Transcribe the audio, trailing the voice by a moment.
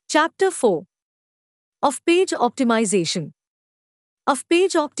Chapter 4. Off-page optimization.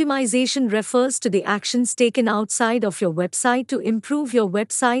 Off-page optimization refers to the actions taken outside of your website to improve your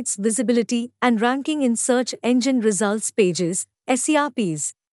website's visibility and ranking in search engine results pages,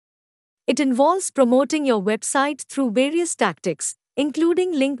 SERPs. It involves promoting your website through various tactics,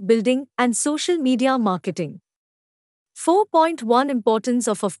 including link building and social media marketing. 4.1 Importance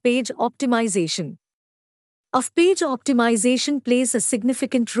of off-page optimization. Off-page optimization plays a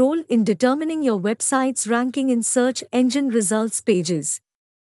significant role in determining your website's ranking in search engine results pages.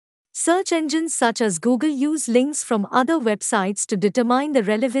 Search engines such as Google use links from other websites to determine the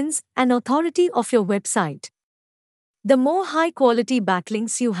relevance and authority of your website. The more high-quality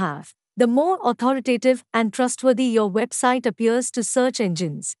backlinks you have, the more authoritative and trustworthy your website appears to search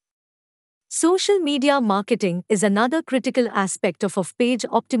engines. Social media marketing is another critical aspect of off-page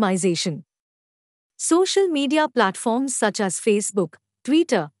optimization. Social media platforms such as Facebook,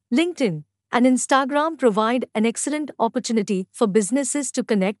 Twitter, LinkedIn, and Instagram provide an excellent opportunity for businesses to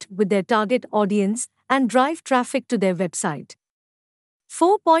connect with their target audience and drive traffic to their website.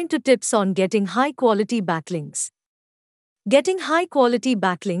 4.2 Tips on getting high-quality backlinks. Getting high-quality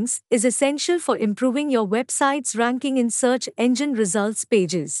backlinks is essential for improving your website's ranking in search engine results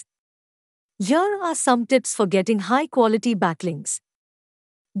pages. Here are some tips for getting high-quality backlinks.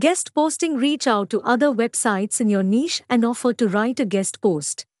 Guest posting. Reach out to other websites in your niche and offer to write a guest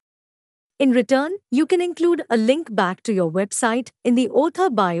post. In return, you can include a link back to your website in the author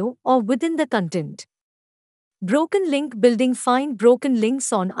bio or within the content. Broken link building. Find broken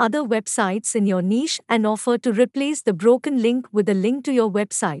links on other websites in your niche and offer to replace the broken link with a link to your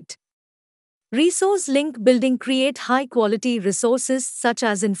website. Resource link building. Create high-quality resources such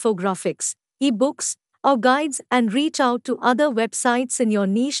as infographics, ebooks, or guides and reach out to other websites in your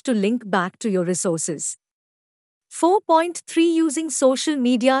niche to link back to your resources. 4.3 Using social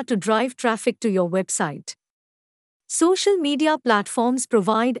media to drive traffic to your website. Social media platforms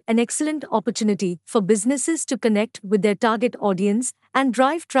provide an excellent opportunity for businesses to connect with their target audience and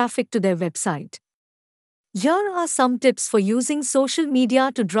drive traffic to their website. Here are some tips for using social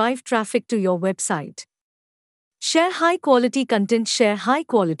media to drive traffic to your website. Share high-quality content. Share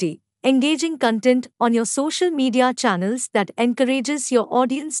high-quality, engaging content on your social media channels that encourages your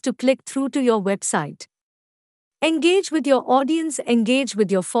audience to click through to your website. Engage with your audience. Engage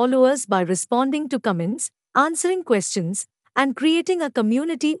with your followers by responding to comments, answering questions, and creating a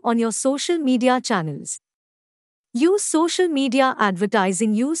community on your social media channels. Use social media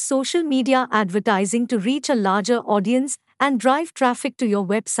advertising. Use social media advertising to reach a larger audience and drive traffic to your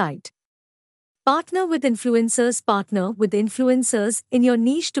website. Partner with influencers. Partner with influencers in your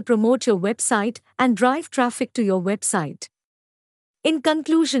niche to promote your website and drive traffic to your website. In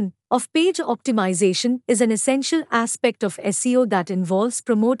conclusion, off-page optimization is an essential aspect of SEO that involves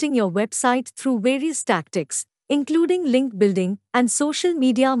promoting your website through various tactics, including link building and social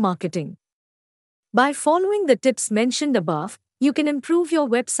media marketing. By following the tips mentioned above, you can improve your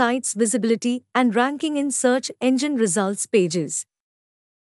website's visibility and ranking in search engine results pages.